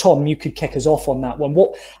Tom, you could kick us off on that one.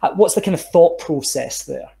 What's the kind of thought process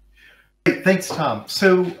there? Thanks, Tom.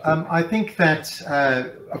 So I think that,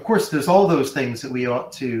 of course, there's all those things that we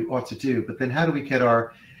ought to do, but then how do we get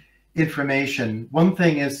our information? One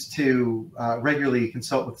thing is to regularly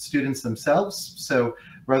consult with students themselves. So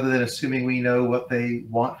rather than assuming we know what they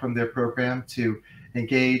want from their program, to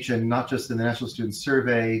engage, and not just in the National Student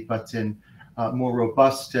Survey, but in more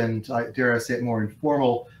robust and, dare I say it, more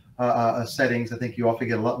informal settings. I think you often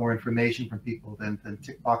get a lot more information from people than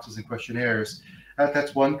tick boxes and questionnaires.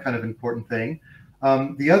 That's one kind of important thing.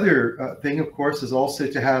 The other thing, of course, is also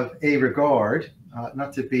to have a regard,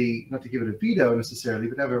 not to give it a veto necessarily,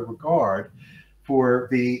 but have a regard for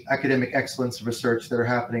the academic excellence of research that are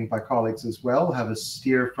happening by colleagues as well. Have a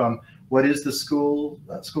steer from what is the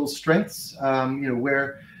school's strengths, you know,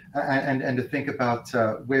 where, and to think about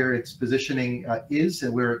where its positioning is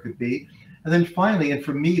and where it could be. And then finally, and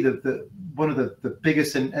for me, one of the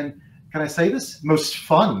biggest and can I say this, most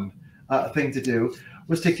fun thing to do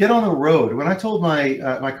was to get on the road. When I told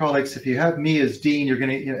my colleagues, if you have me as dean, you're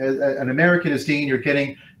getting, you know, an American as dean, you're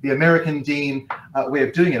getting the American dean way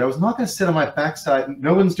of doing it. I was not going to sit on my backside.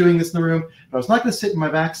 No one's doing this in the room. But I was not going to sit in my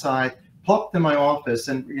backside, plopped in my office,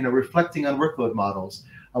 and, you know, reflecting on workload models.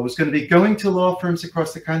 I was going to be going to law firms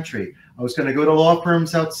across the country. I was going to go to law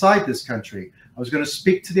firms outside this country. I was going to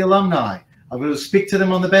speak to the alumni. I was going to speak to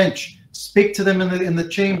them on the bench, speak to them in the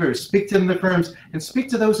chambers, speak to them in the firms, and speak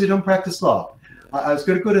to those who don't practice law. I was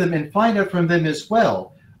going to go to them and find out from them as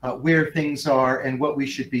well where things are and what we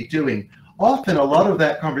should be doing. Often a lot of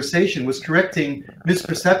that conversation was correcting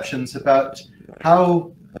misperceptions about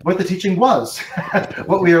what the teaching was,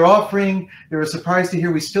 what we are offering. They were surprised to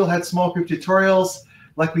hear we still had small group tutorials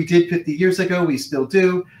like we did 50 years ago. We still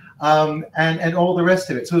do, and all the rest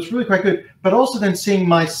of it. So it's really quite good. But also then seeing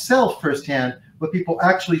myself firsthand, what people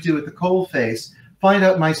actually do at the coalface, find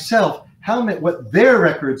out myself what their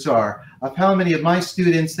records are of how many of my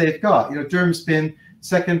students they've got. You know, Durham's been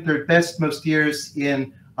second, third best most years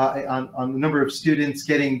in on the number of students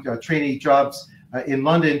getting trainee jobs in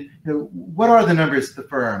London. You know, what are the numbers at the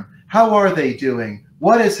firm? How are they doing?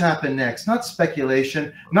 What has happened next? Not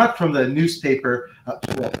speculation, not from the newspaper,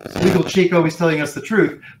 legal cheek always telling us the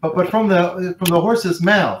truth, but from the horse's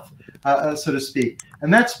mouth, so to speak.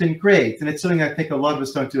 And that's been great, and it's something I think a lot of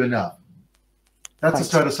us don't do enough. That's to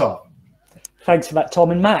start us off. Thanks for that,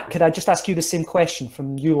 Tom. And Matt, could I just ask you the same question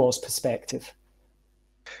from ULaw's perspective?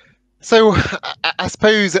 So I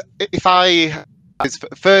suppose if I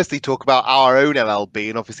firstly talk about our own LLB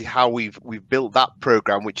and obviously how we've built that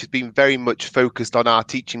program, which has been very much focused on our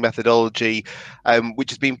teaching methodology,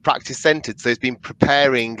 which has been practice centered. So it's been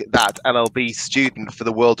preparing that LLB student for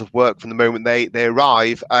the world of work from the moment they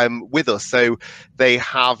arrive with us. So they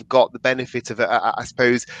have got the benefit of, I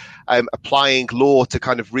suppose, applying law to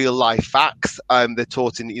kind of real life facts. They're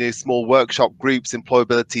taught in small workshop groups.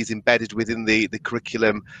 Employability is embedded within the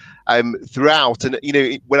curriculum throughout. And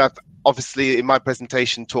when I've obviously in my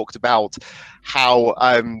presentation talked about how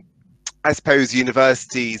I suppose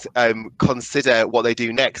universities consider what they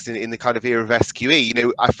do next in the kind of era of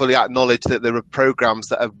SQE. I fully acknowledge that there are programs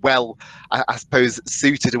that are well, I suppose,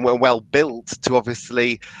 suited and well built to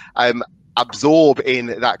obviously absorb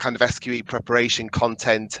in that kind of SQE preparation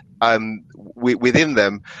content within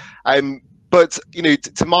them. But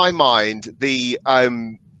to my mind, the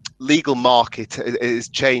legal market has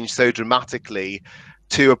changed so dramatically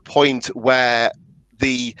to a point where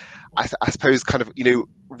the, I suppose, kind of,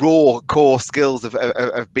 raw core skills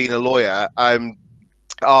of being a lawyer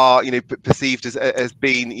are, perceived as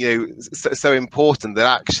being, so important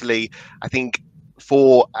that actually, I think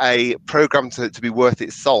for a program to be worth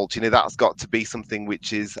its salt, that's got to be something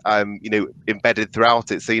which is, embedded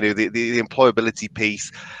throughout it. So, the employability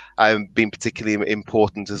piece being particularly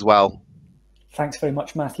important as well. Thanks very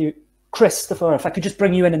much, Matthew. Christopher, if I could just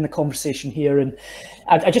bring you in the conversation here, and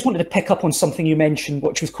I just wanted to pick up on something you mentioned,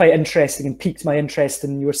 which was quite interesting and piqued my interest.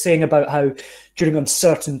 And you were saying about how during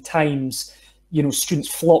uncertain times, students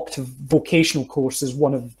flock to vocational courses.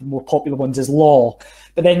 One of the more popular ones is law.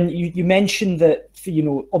 But then you mentioned that,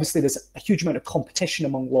 obviously there's a huge amount of competition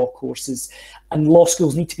among law courses, and law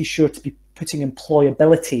schools need to be sure to be putting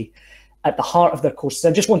employability at the heart of their courses.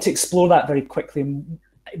 I just want to explore that very quickly.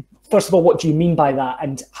 First of all, what do you mean by that,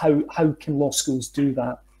 and how can law schools do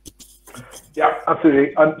that? Yeah,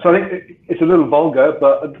 absolutely. So I think it's a little vulgar,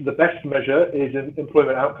 but the best measure is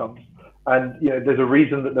employment outcomes. And there's a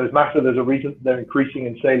reason that those matter. There's a reason they're increasing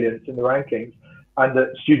in salience in the rankings, and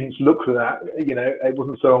that students look for that. It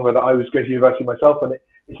wasn't so long ago that I was going to university myself, and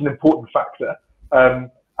it's an important factor. And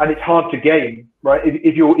it's hard to gain, right?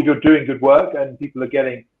 If you're doing good work and people are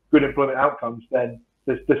getting good employment outcomes, then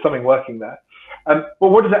there's something working there. But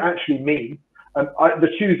what does it actually mean? The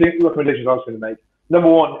two recommendations I was going to make. Number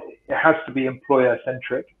one, it has to be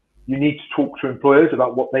employer-centric. You need to talk to employers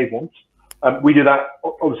about what they want. We do that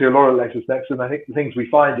obviously a lot at LexisNexis, and I think the things we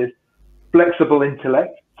find is flexible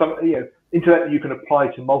intellect. Intellect that you can apply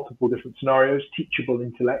to multiple different scenarios. Teachable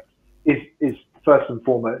intellect is first and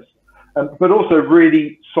foremost, but also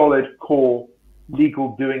really solid core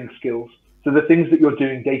legal doing skills. So the things that you're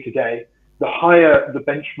doing day to day, the higher the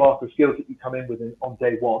benchmark of skills that you come in with on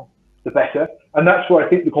day one, the better. And that's where I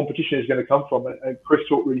think the competition is going to come from. And Chris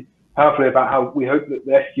talked really powerfully about how we hope that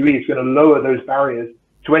the SQE is going to lower those barriers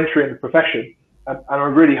to entry in the profession. And I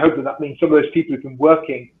really hope that means some of those people who've been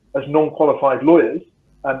working as non-qualified lawyers,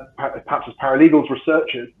 and perhaps as paralegals,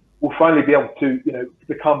 researchers, will finally be able to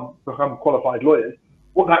become qualified lawyers.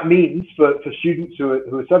 What that means for students who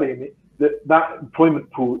are studying it, that employment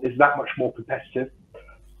pool is that much more competitive.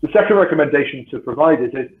 The second recommendation to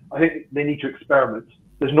providers is I think they need to experiment.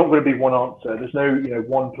 There's not going to be one answer. There's no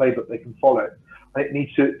one playbook they can follow. I think it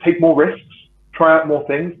needs to take more risks, try out more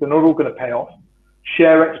things. They're not all going to pay off.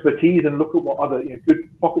 Share expertise and look at what other good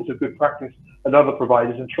pockets of good practice and other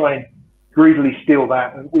providers, and try and greedily steal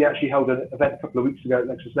that. And we actually held an event a couple of weeks ago at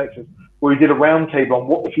LexisNexis where we did a roundtable on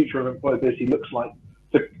what the future of employability looks like.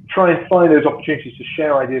 So try and find those opportunities to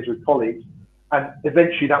share ideas with colleagues, and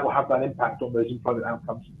eventually that will have that impact on those employment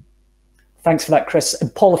outcomes. Thanks for that, Chris.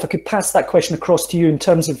 And Paul, if I could pass that question across to you in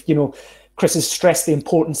terms of, Chris has stressed the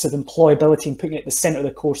importance of employability and putting it at the centre of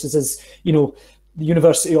the courses as, the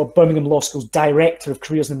University of Birmingham Law School's Director of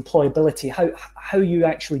Careers and Employability. How are you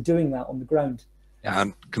actually doing that on the ground? Yeah,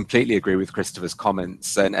 I completely agree with Christopher's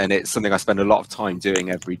comments, and it's something I spend a lot of time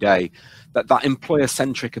doing every day. That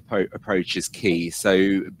employer-centric approach is key.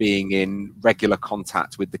 So being in regular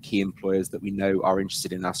contact with the key employers that we know are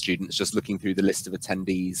interested in our students. Just looking through the list of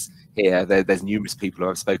attendees here, there's numerous people who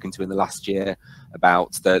I've spoken to in the last year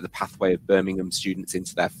about the pathway of Birmingham students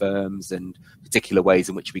into their firms and particular ways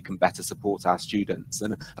in which we can better support our students.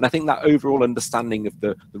 And I think that overall understanding of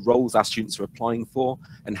the roles our students are applying for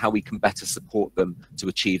and how we can better support them to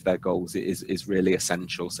achieve their goals is really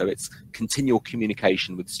essential. So it's continual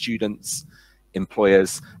communication with students,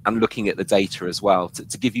 employers, and looking at the data as well.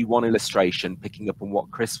 To give you one illustration, picking up on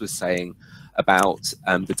what Chris was saying about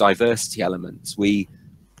the diversity elements, we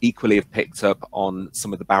equally have picked up on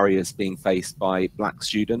some of the barriers being faced by Black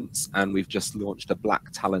students, and we've just launched a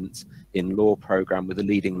Black Talent in Law program with a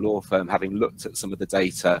leading law firm, having looked at some of the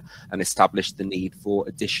data and established the need for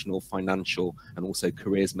additional financial and also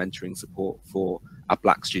careers mentoring support for our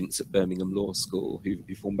Black students at Birmingham Law School, who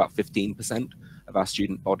form about 15% of our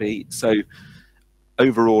student body. So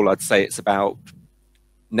overall, I'd say it's about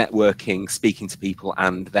networking, speaking to people,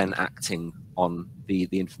 and then acting on the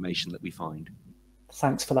information that we find.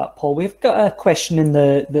 Thanks for that, Paul. We've got a question in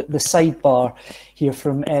the sidebar here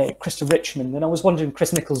from Krista Richmond, and I was wondering,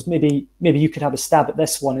 Chris Nichols, maybe you could have a stab at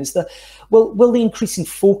this one. Is that will the increasing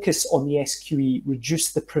focus on the SQE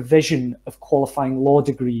reduce the provision of qualifying law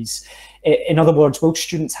degrees? In other words, will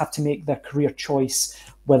students have to make their career choice,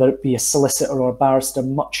 whether it be a solicitor or a barrister,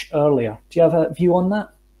 much earlier? Do you have a view on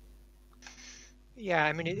that? Yeah,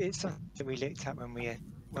 I mean, it's something that we looked at when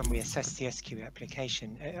we assessed the SQE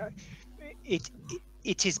application.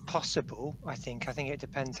 It is possible. I think it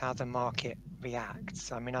depends how the market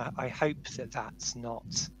reacts. I mean, I hope that that's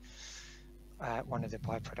not one of the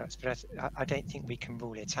byproducts, but I don't think we can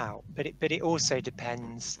rule it out. But it also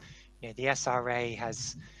depends. You know, the SRA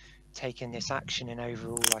has taken this action, and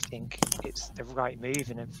overall, I think it's the right move,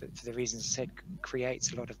 and for the reasons I said,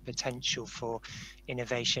 creates a lot of potential for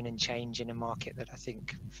innovation and change in a market that I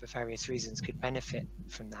think, for various reasons, could benefit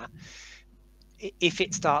from that. If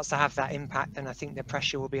it starts to have that impact, then I think the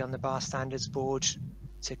pressure will be on the Bar Standards Board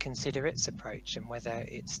to consider its approach and whether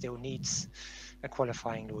it still needs a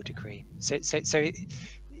qualifying law degree. So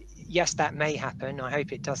yes, that may happen. I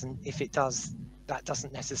hope it doesn't. If it does, that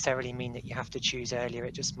doesn't necessarily mean that you have to choose earlier.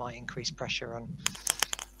 It just might increase pressure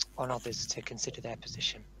on others to consider their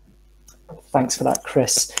position. Thanks for that,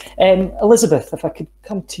 Chris. Elizabeth, if I could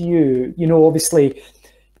come to you, you know, obviously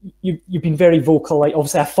you've been very vocal. Like,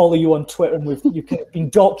 obviously I follow you on Twitter, and you've kind of been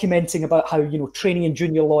documenting about how, you know, training in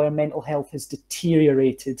junior lawyer mental health has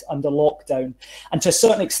deteriorated under lockdown, and to a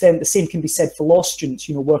certain extent the same can be said for law students,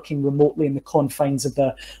 you know, working remotely in the confines of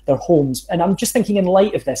their homes. And I'm just thinking, in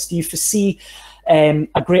light of this, do you foresee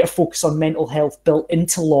a greater focus on mental health built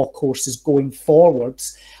into law courses going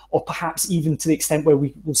forwards, or perhaps even to the extent where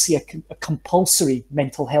we will see a compulsory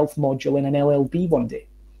mental health module in an LLB one day?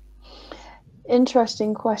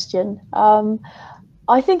 Interesting question.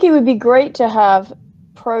 I think it would be great to have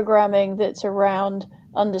programming that's around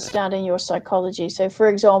understanding your psychology. So, for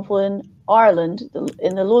example, in Ireland,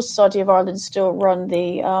 in the Law Society of Ireland, still run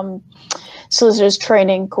the solicitors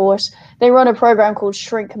training course. They run a program called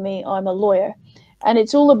Shrink Me, I'm a Lawyer. And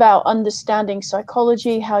it's all about understanding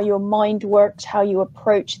psychology, how your mind works, how you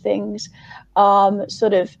approach things,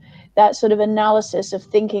 sort of analysis of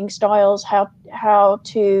thinking styles, how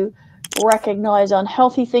to recognize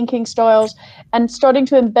unhealthy thinking styles, and starting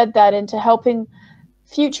to embed that into helping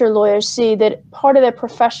future lawyers see that part of their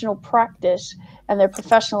professional practice and their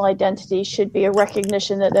professional identity should be a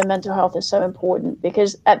recognition that their mental health is so important.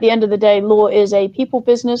 Because at the end of the day, law is a people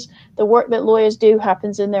business. The work that lawyers do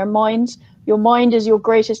happens in their minds. Your mind is your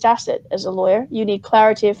greatest asset as a lawyer. You need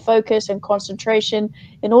clarity of focus and concentration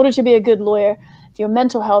in order to be a good lawyer. If your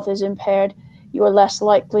mental health is impaired, you are less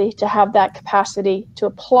likely to have that capacity to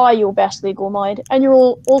apply your best legal mind, and you're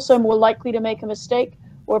also more likely to make a mistake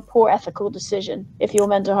or a poor ethical decision if your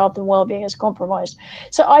mental health and well-being is compromised.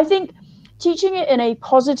 So I think teaching it in a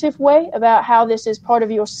positive way about how this is part of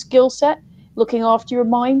your skill set, looking after your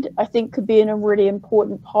mind, I think could be a really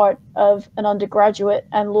important part of an undergraduate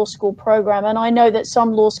and law school program. And I know that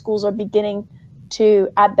some law schools are beginning to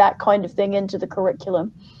add that kind of thing into the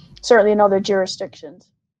curriculum, certainly in other jurisdictions.